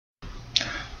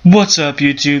What's up,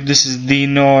 YouTube? This is the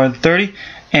Nord30,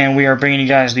 and we are bringing you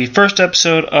guys the first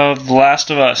episode of The Last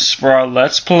of Us for our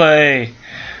Let's Play.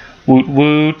 Woot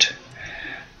woot.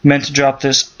 Meant to drop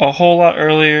this a whole lot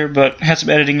earlier, but had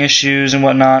some editing issues and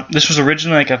whatnot. This was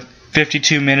originally like a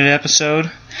 52-minute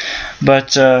episode,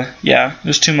 but yeah, it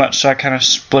was too much, so I kind of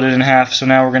split it in half. So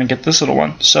now we're going to get this little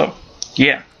one. So,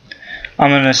 yeah, I'm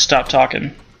going to stop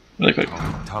talking really quick.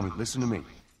 Tommy, listen to me.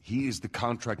 He is the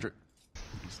contractor.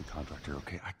 He's the contractor,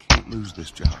 okay? I can't lose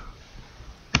this job.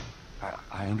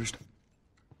 I understand.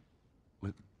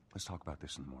 Let's talk about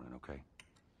this in the morning, okay?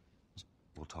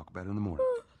 We'll talk about it in the morning.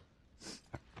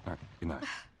 All right, good night.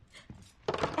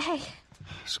 Hey.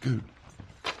 Scoot.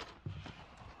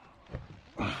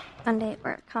 Monday at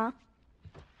work, huh?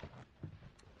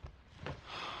 What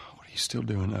are you still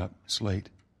doing up? It's late.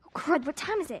 Oh, crud, what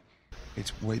time is it?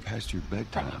 It's way past your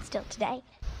bedtime. But it's still today.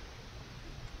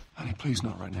 Honey, please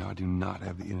not right now. I do not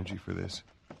have the energy for this.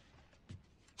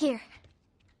 Here,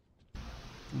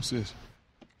 What's this?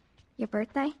 your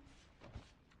birthday?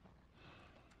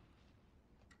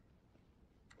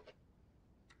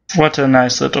 What a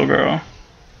nice little girl.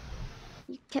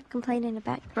 You kept complaining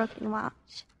about your broken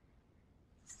watch.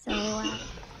 So,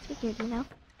 figured, you know.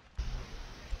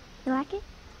 You like it?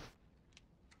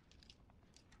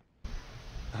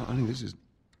 Honey, this is...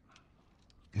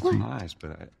 It's What? nice,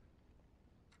 but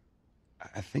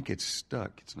I think it's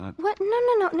stuck. It's not... What?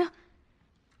 No.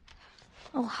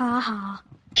 Oh, ha ha.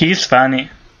 He's funny.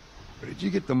 Where did you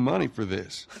get the money for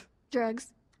this? Drugs.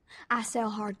 I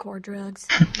sell hardcore drugs.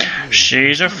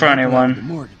 She's a funny The one.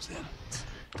 mortgage, then.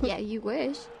 Yeah, you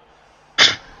wish.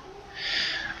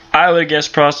 I would guess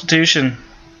prostitution.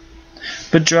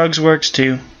 But drugs works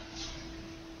too.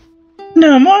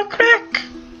 No more crack.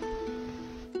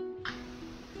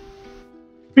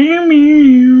 Meow,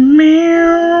 meow,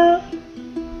 meow.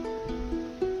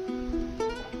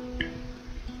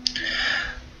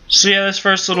 So yeah, this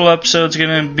first little episode's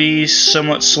gonna be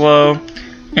somewhat slow.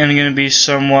 And gonna be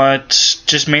somewhat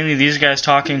just mainly these guys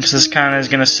talking, because this kind of is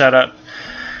gonna set up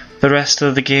the rest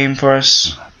of the game for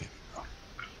us.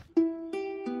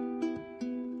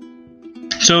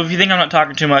 So if you think I'm not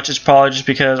talking too much, it's probably just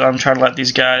because I'm trying to let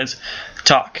these guys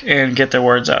talk and get their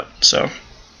words out. So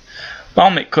I'll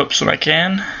make clips when I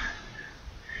can.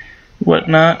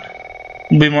 Whatnot.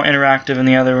 Will be more interactive in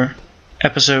the other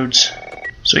episodes.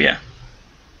 So yeah.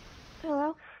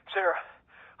 Hello? Sarah,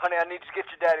 honey, I need to get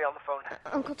your daddy on the phone.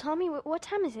 Uncle Tommy, what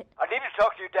time is it? I need to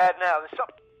talk to your dad now. There's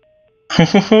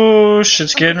something... Oh,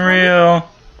 shit's getting real.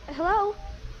 Hello?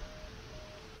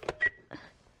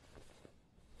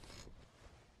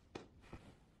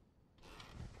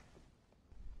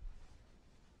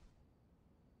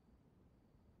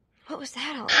 What was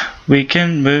that all? We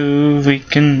can move, we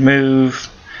can move.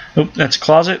 Oh, that's a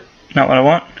closet. Not what I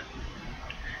want.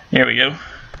 There we go.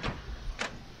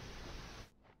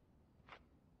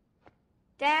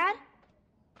 Dad?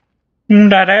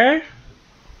 Daddy?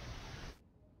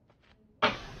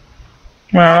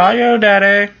 Where are you,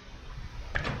 Daddy?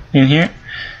 In here?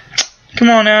 Come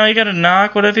on now, you gotta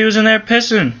knock. What if he was in there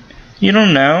pissing? You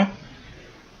don't know.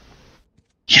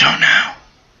 You don't know.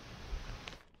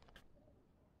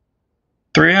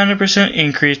 300%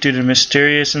 increase due to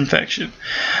mysterious infection.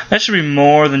 That should be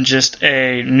more than just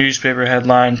a newspaper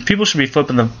headline. People should be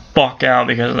flipping the fuck out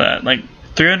because of that. Like,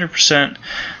 300%,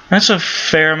 that's a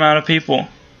fair amount of people.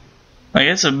 Like,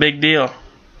 it's a big deal.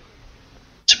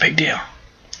 It's a big deal.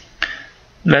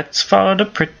 Let's follow the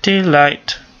pretty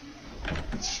light.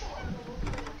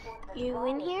 You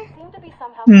in here?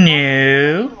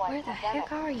 No. Where the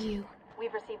heck are you?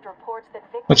 We've received reports that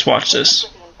victims Let's watch this.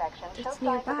 with the infection show It's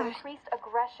signs of nearby. increased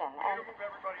aggression, and Move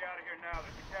everybody out of here now.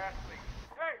 There's a gas leak.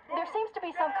 Hey, there seems to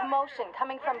be some commotion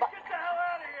coming from. get the hell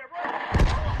out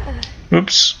of here, bro.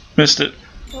 Oops, missed it.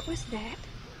 What was that?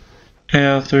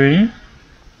 L3.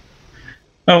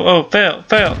 Oh,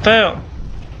 fail.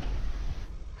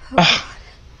 Oh,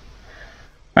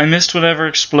 I missed whatever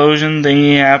explosion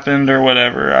thingy happened or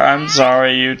whatever. I'm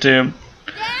sorry, YouTube.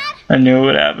 I knew it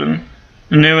would happen.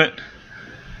 I knew it.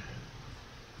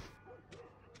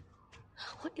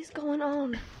 What is going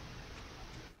on?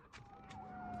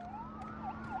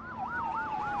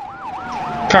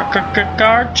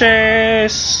 Car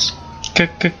chase.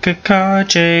 Car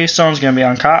chase. Someone's gonna be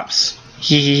on cops.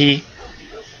 Hee hee hee.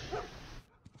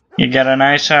 You got a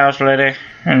nice house, lady.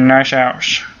 A nice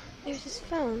house. There's his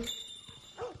phone.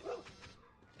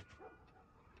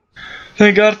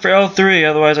 Thank God for L3,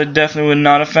 otherwise I definitely would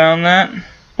not have found that.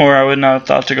 Or I would not have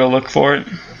thought to go look for it.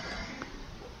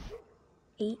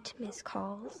 8 missed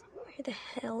calls. Where the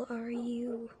hell are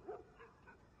you?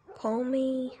 Call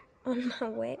me on my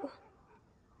way.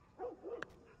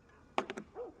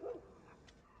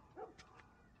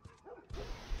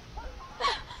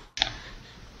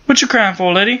 What you crying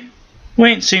for, lady? We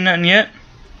ain't seen nothing yet.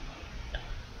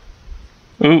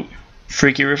 Ooh,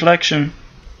 freaky reflection.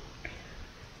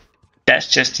 That's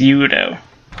just you, though.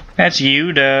 That's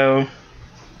you, though.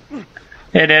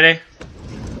 Hey, Daddy.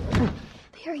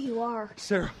 There you are.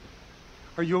 Sarah,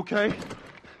 are you okay?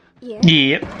 Yeah.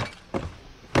 Yep.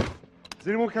 Does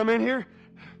anyone come in here?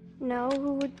 No,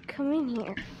 who would come in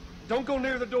here? Don't go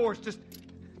near the doors. Just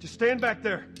stand back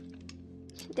there.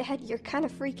 Dad, you're kind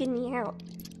of freaking me out.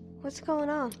 What's going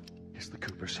on? It's the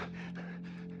Coopers.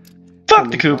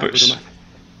 Fuck the Coopers. I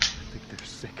think they're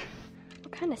sick.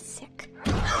 What kind of sick?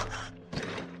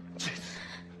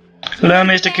 Hello,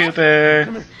 Mr.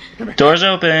 Cooper. Door's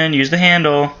open. Use the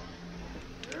handle.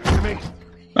 Jimmy,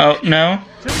 Oh, no?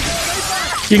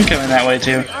 You can come in that way,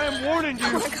 too. I am warning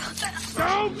you.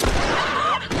 Don't!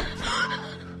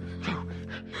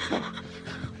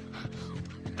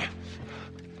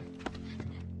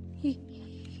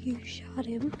 You shot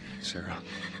him. Sarah,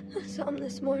 I saw him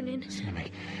this morning. listen to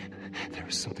me. There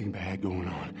is something bad going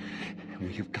on.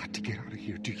 We have got to get out of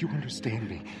here. Do you understand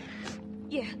me?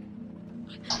 Yeah.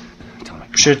 Tell me.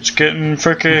 Shit's getting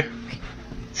freaky.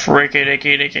 Freaky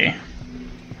dicky dicky.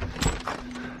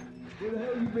 Where the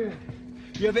hell you been?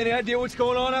 You have any idea what's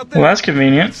going on out there? Well, that's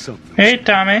convenient. Hey,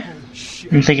 Tommy.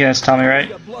 I'm thinking that's Tommy, right?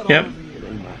 Yep.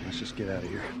 Let's just get out of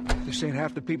here. They're saying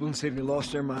half the people in the city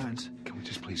lost their minds. Can we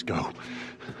just please go?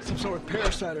 Some sort of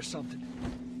parasite or something.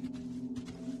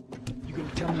 You gonna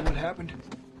tell me what happened?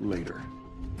 Later.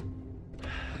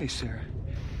 Hey, Sarah.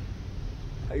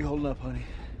 How you holding up, honey?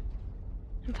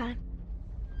 I'm fine.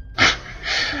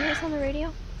 You guys on the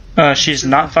radio? She's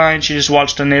not fine. She just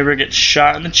watched a neighbor get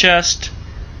shot in the chest.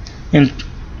 And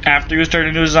after he was turned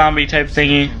into a zombie type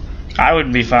thingy, I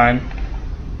wouldn't be fine.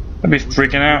 I'd be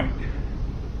freaking out.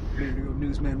 Radio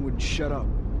newsman wouldn't shut up.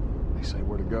 They say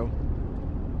where to go?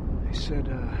 They said,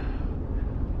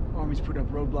 Army's put up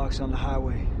roadblocks on the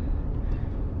highway.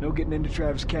 No getting into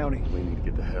Travis County. We need to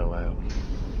get the hell out.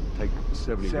 Take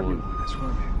 71. 71, that's where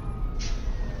I'm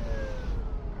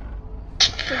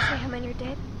Did they say how many are dead?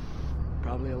 headed.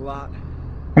 Probably a lot.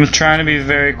 I'm trying to be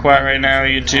very quiet right now,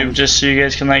 YouTube, just so you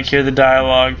guys can like hear the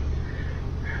dialogue.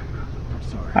 I'm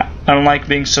sorry. I don't like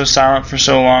being so silent for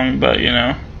so long, but you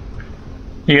know,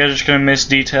 you guys are just gonna miss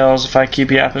details if I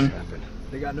keep yapping.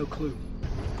 They got no clue.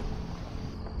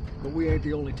 But we ain't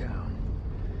the only town.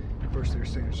 At first they were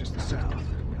saying it's just the South. Now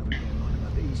they're going on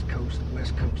about the East Coast, the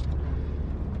West Coast.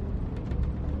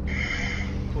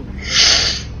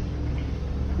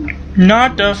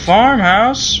 Not the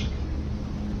farmhouse.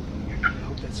 I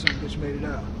hope that son bitch made it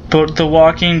out. But The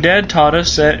Walking Dead taught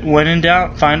us that when in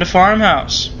doubt, find a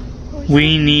farmhouse.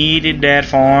 We needed that Of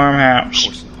farmhouse.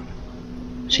 course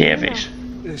not. Savage.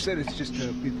 They said it's just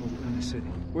people in the city.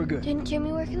 We're good. Didn't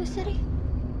Jimmy work in the city?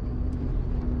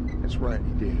 That's right,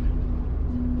 he did.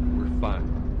 We're fine.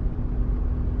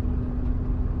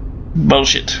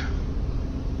 Bullshit.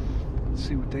 Let's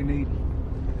see what they need.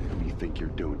 What do you think you're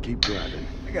doing? Keep driving.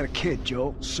 I got a kid,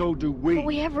 Joel. So do But we.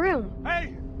 we have room.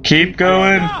 Hey, Keep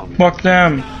going. Fuck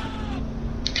them.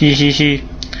 Hee hee hee.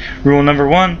 Rule number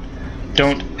 1.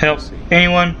 Don't help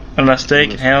anyone unless they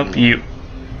can help you.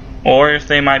 Or if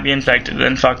they might be infected,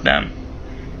 then fuck them.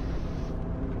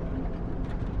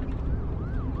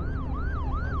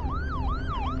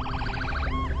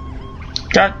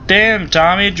 God damn,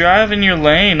 Tommy, drive in your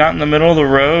lane, not in the middle of the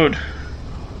road.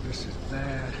 This is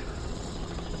bad.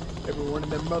 Everyone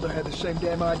and their mother had the same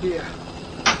damn idea.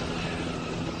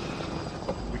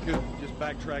 We could just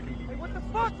backtrack and... hey, what the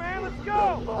fuck, man? Let's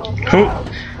go. Who?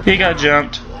 He got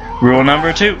jumped. Rule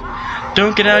number 2.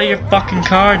 Don't get out of your fucking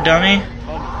car, dummy.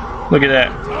 Look at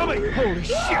that. Holy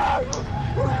shit!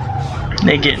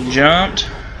 They getting jumped.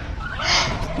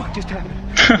 What just happened?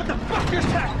 What just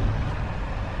happened?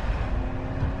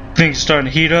 Things starting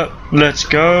to heat up. Let's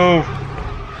go.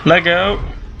 Let go.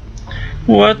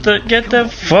 What the? Get the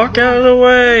fuck out of the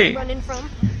way. Running from?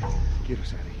 Get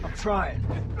us out of here. I'm trying.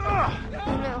 Oh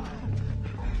no.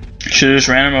 Should've just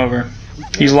ran him over.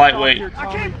 He's lightweight. I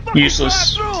can't fucking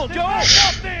Useless. drive through 'em, Joel.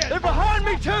 Stop there. They're behind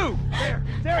me too.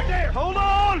 There. Hold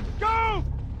on. Go.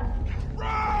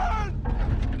 Run.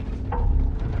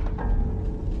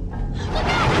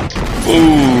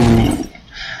 Ooh.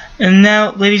 And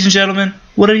now, ladies and gentlemen,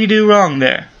 what did he do wrong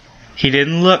there? He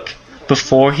didn't look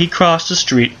before he crossed the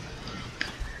street.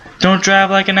 Don't drive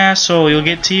like an asshole, you'll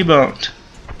get T-boned.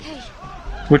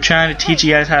 We're trying to teach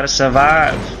you guys how to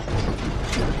survive.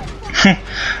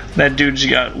 That dude just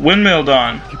got windmilled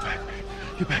on.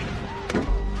 Get back.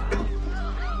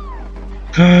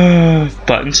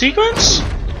 Button sequence?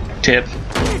 Tip.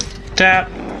 Tap.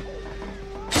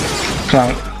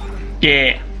 Clunk.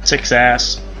 Yeah. 6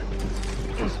 ass.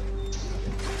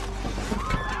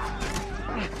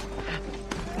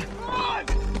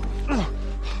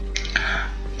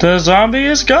 The zombie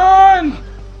is gone!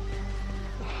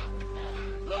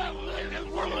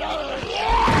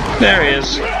 There he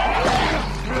is.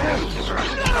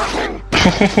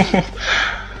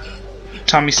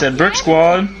 Tommy said, Brick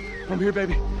Squad. I'm here,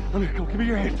 baby. I'm here. Come, give me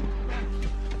your hand.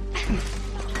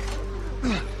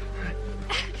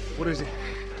 What is it?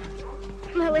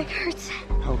 My leg hurts.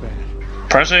 How bad?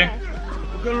 Pressy.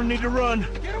 We're gonna need to run.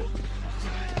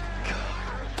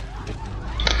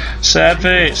 Sad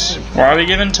face. Why are we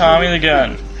giving Tommy the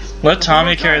gun? Let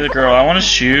Tommy carry the girl. I want to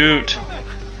shoot.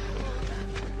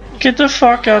 Get the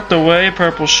fuck out the way,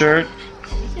 purple shirt.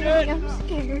 Daddy, I'm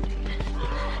scared.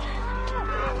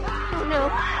 Oh no.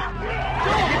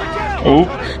 Oh.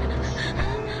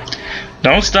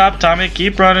 Don't stop, Tommy.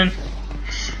 Keep running.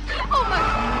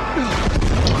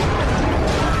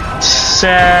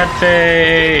 Sad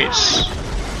face.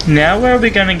 Now where are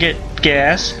we gonna get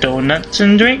gas, donuts,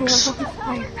 and drinks?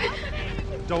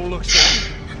 Don't look so.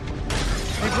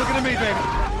 Keep looking at me, baby.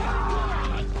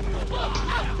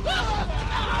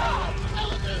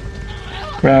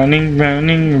 Running,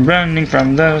 running, running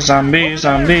from the zombies.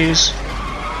 God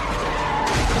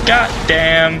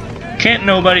damn. Can't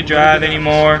nobody drive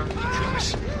anymore.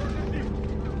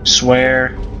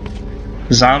 Swear.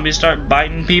 Zombies start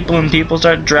biting people and people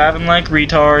start driving like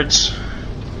retards.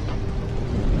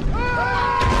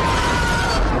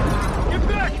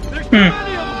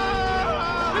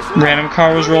 Random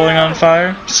car was rolling on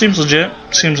fire. Seems legit.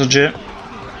 Seems legit.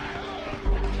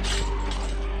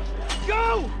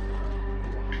 Go!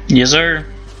 Yes, sir.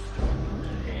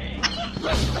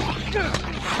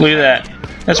 Look at that.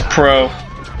 That's pro.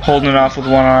 Holding it off with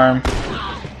one arm.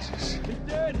 He's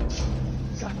dead.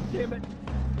 God damn it.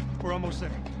 We're almost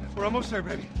there. We're almost there,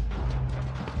 baby.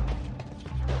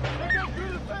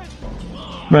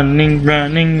 Running,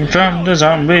 running from the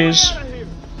zombies.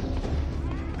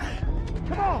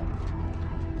 Come on.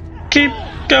 Keep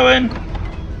going.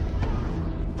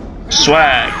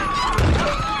 Swag.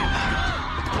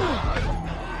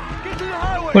 Get to the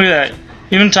highway. Look at that.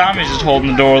 Even Tommy's just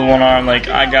holding the door with one arm like,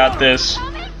 I got this.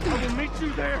 We'll meet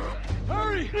you there.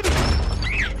 Hurry.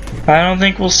 I don't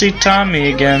think we'll see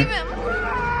Tommy again.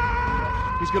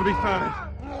 He's gonna be fine.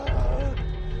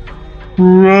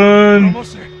 Run.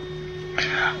 Almost there.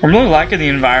 I'm really liking the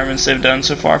environments they've done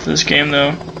so far for this game though.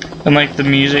 And like the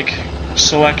music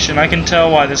selection. I can tell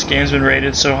why this game's been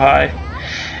rated so high.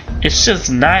 It's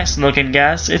just nice looking,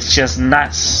 guys. It's just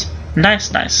nice. Nice.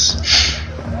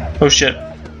 Oh shit.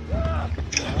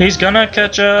 He's gonna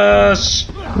catch us.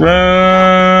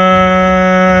 Run.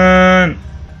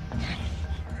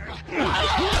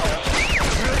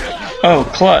 Oh,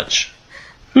 clutch.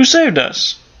 Who saved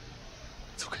us?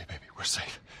 It's okay, baby. We're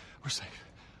safe. We're safe.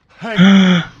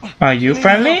 Hey, Are you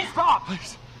friendly? stop!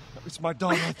 Please. It's my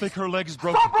daughter. I think her leg is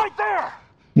broken. Stop right there!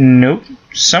 Nope.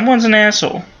 Someone's an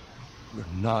asshole. We're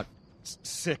not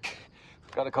sick.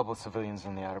 Got a couple of civilians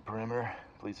on the outer perimeter.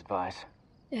 Please advise.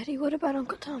 Daddy, what about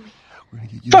Uncle Tommy? We're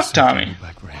gonna get you Fuck to Tommy. safety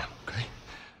back ramp, okay?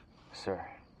 Sir,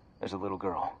 there's a little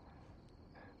girl.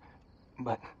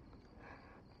 But...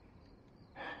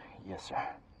 Yes, sir.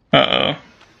 Uh-oh.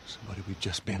 Somebody, we've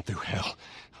just been through hell.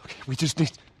 Okay, we just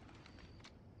need...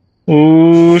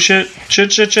 Ooh, shit.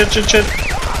 Shit.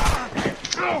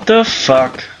 The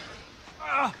fuck?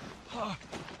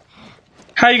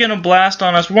 How you gonna blast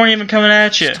on us? We weren't even coming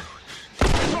at you.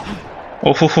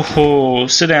 Oh,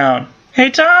 sit down. Hey,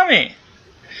 Tommy!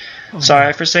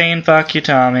 Sorry for saying fuck you,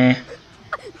 Tommy.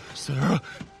 Sarah,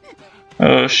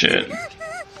 Oh, shit.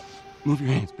 move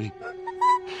your hands, baby.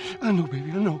 I know,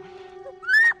 baby, I know.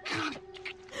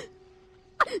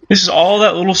 This is all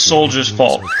that little soldier's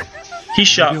fault. He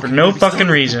shot for no fucking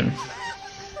reason.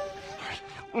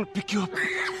 I'm gonna pick you up.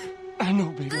 I know,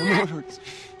 baby, I know it hurts.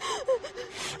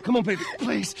 Come on, baby,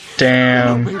 please.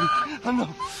 Damn. I know, baby, I know.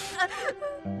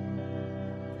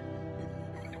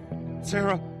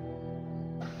 Sarah.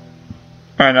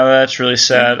 Alright, now that's really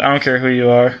sad. I don't care who you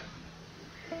are.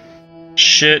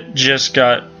 Shit just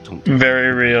got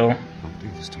very real. Don't do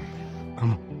this to me.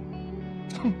 Come on.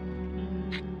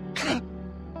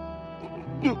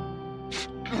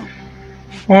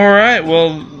 Alright,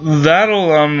 well,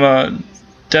 that'll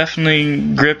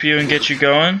definitely grip you and get you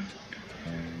going.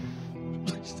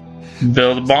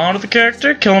 Build a bond with the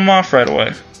character, kill him off right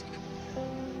away.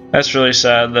 That's really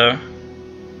sad, though.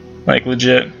 Like,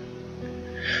 legit.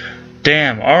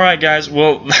 Damn. Alright, guys.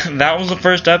 Well, that was the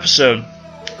first episode.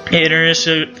 It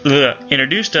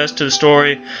introduced us to the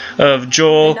story of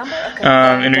Joel,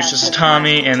 introduced us to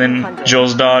Tommy, and then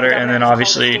Joel's daughter, and then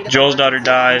obviously Joel's daughter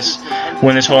dies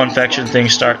when this whole infection thing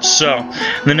starts. So,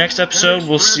 in the next episode,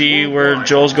 we'll see where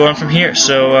Joel's going from here.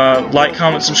 So, like,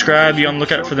 comment, subscribe, be on the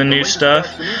lookout for the new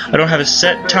stuff. I don't have a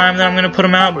set time that I'm going to put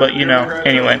them out, but, you know,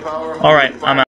 anyway. Alright, I'm out.